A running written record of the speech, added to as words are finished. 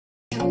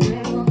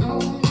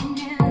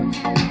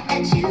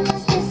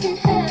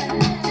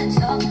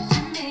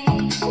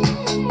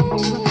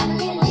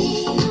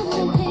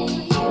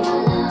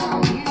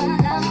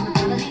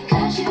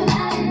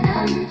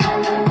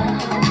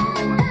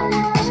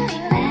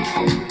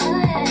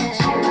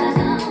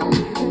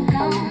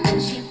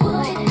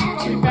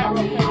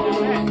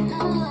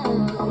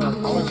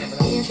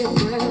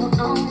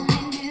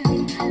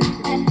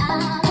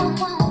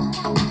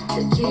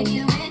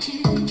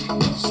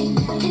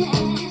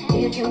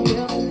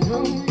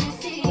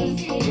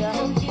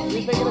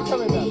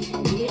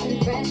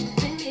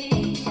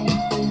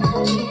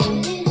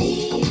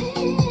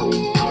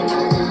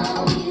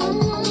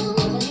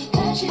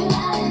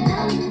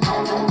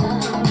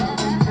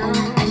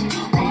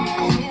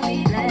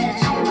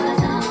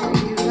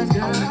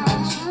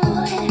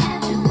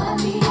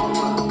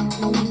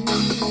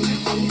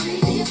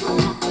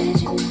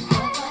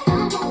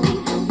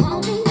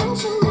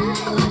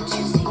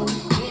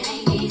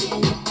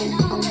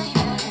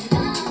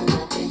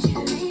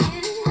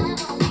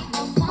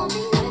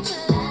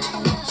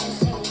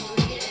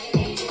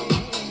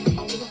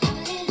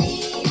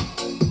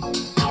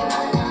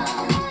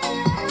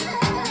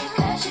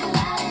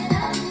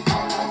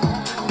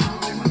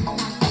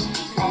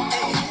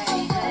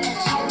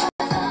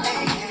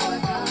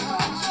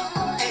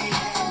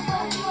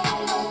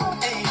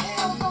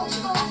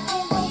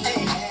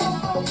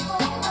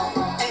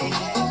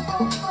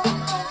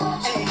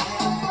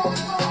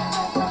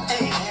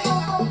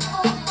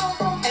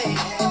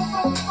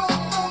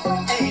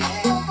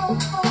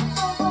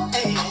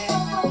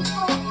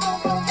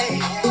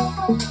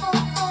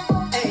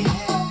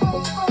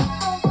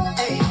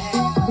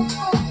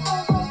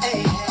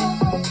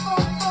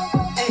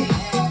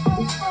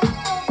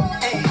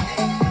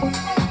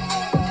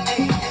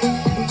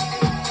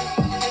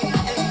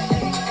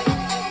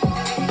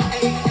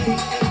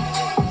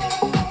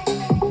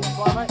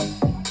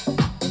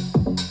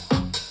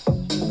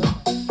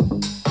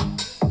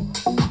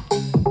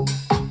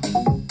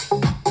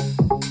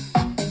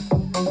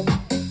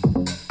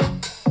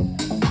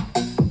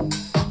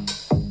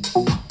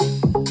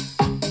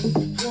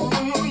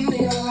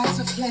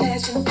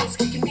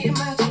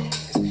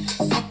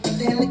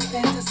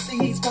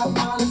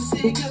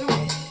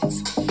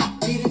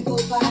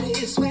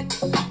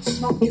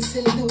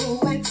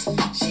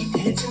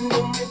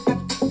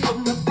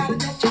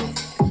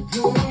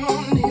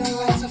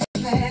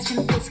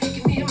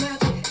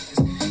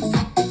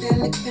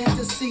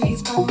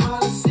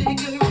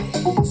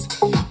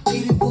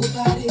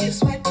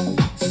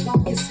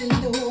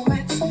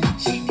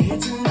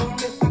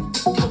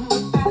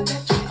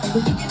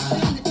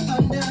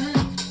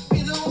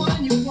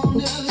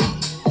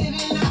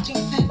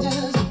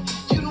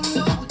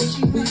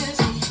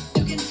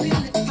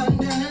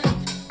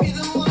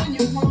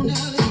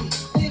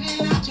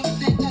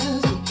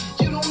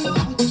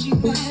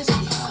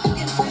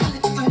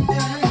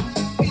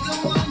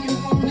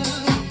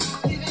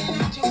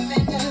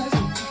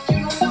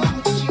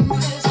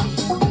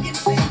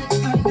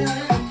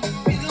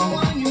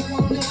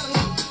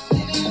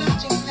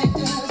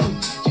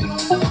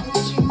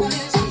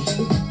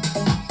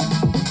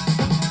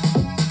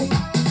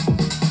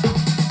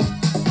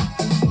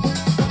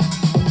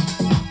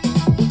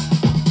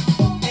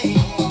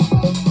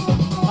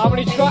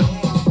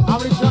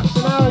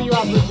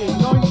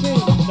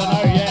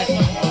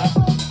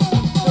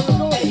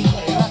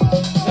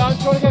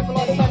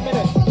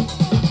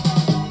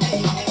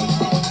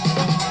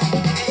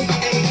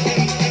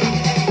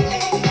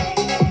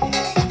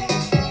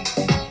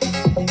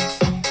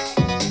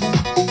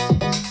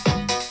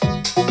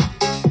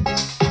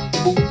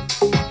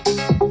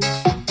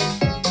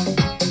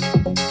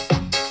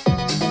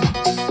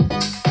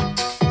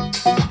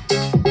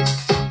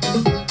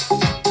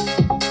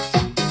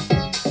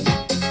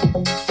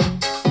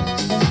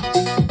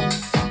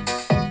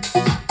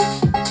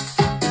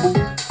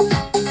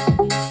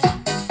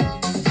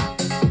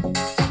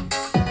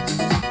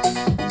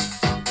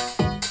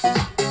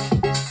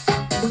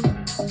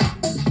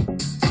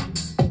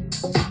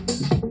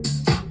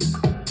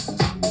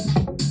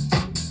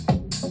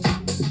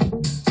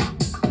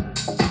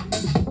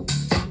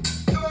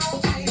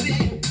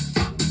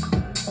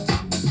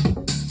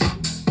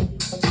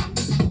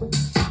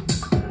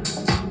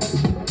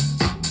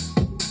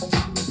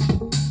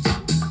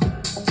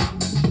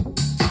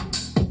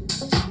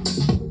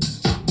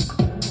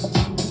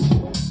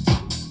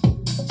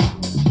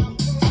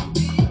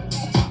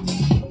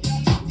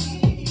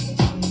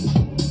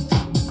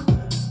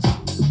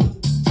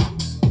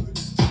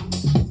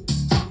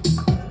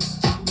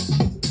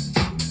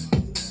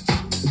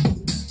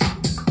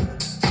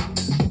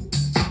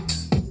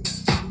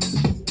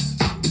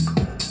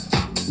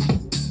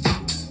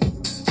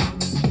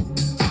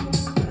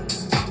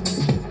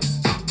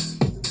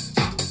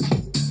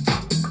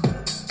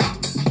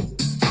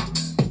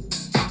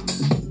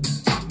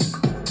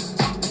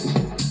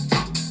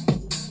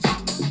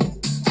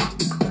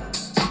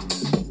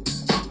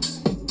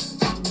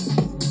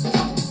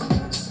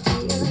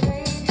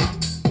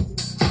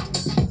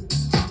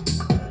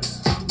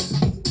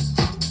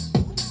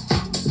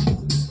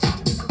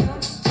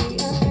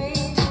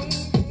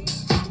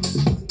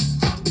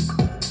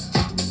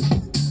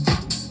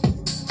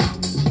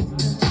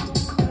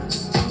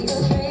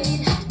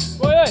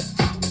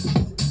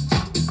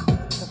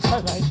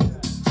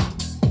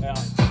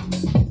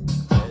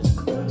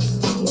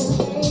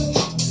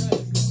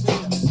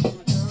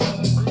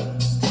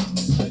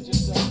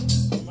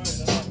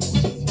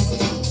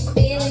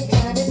Feeling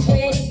kinda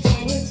sweaty,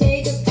 can you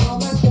take off all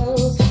my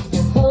clothes? I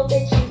hope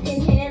that you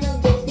can handle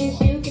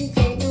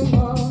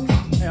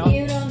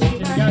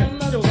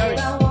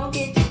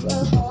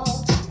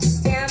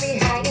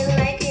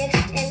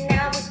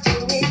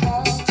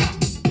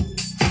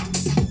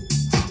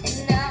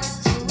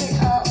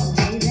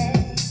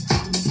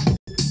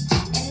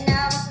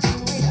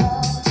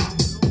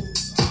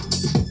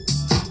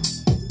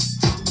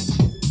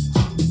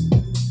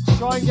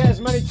Try and get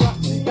as many tracks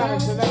as you can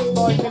into the next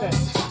 5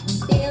 minutes.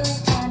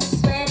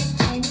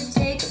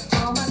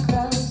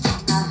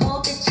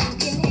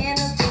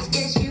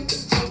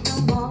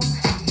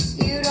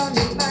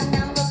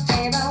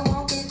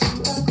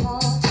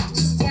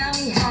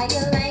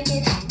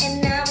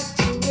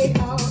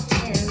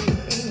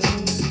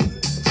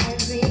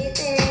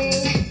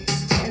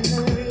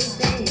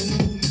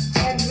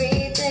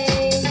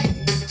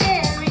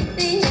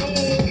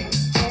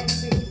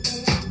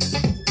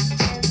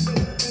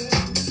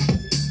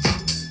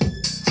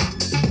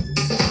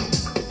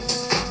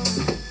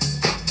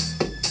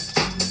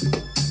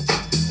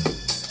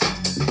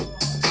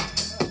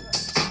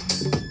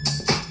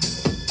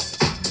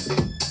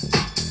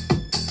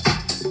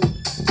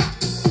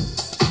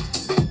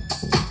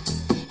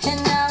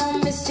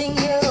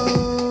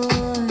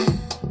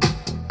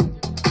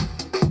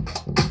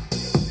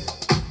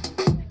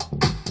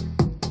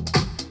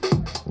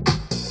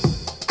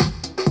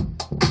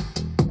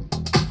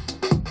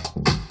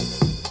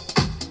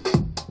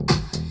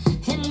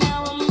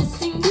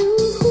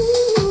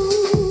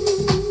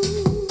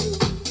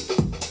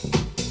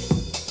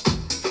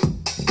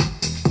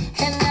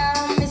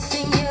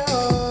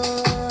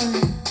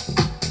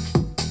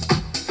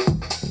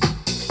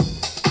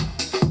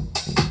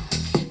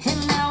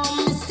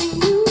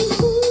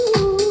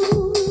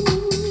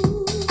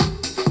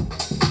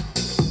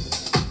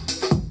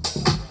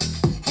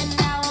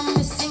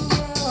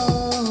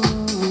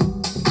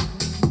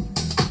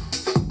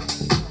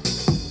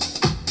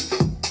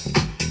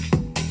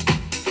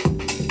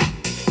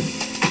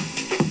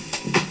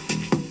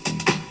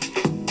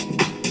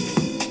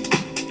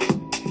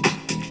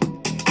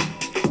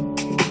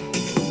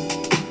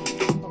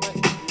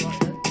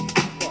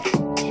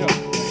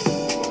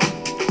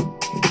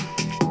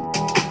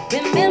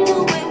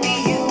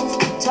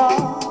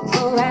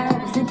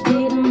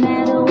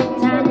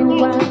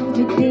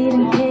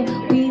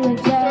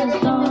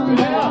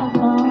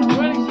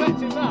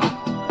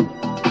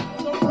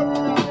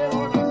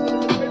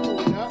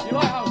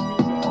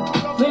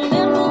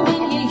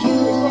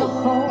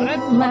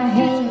 My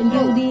hand,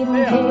 you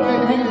didn't care.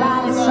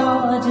 Anybody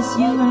saw just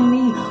you and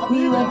me.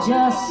 We were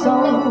just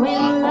so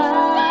in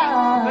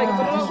love.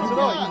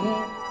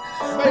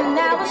 But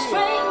now we're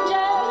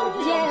strangers,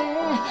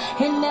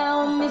 yeah. And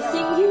now I'm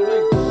missing you.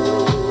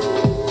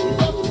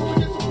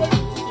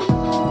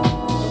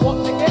 What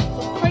to get?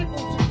 Some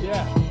paintball tickets?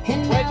 Yeah.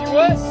 And where'd you now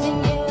work? I'm missing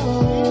you.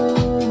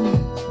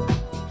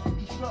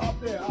 Just up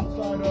there,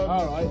 outside.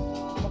 Alright.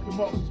 Fucking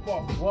Worcester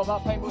spot. What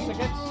about paintball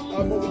tickets?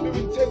 What we're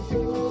doing 10 tickets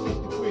for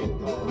 50 quid.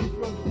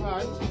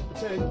 £300 for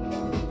 10.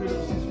 Do it for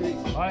 6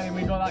 weeks. I think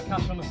we got that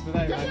cash on us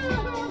today, mate.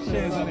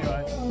 Cheers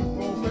anyway.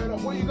 Well, fair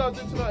enough. What are you guys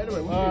doing tonight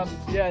anyway? What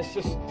Yeah, it's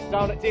just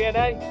down at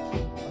DNA.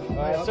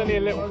 It's only a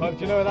little club. Do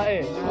you know where that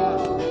is?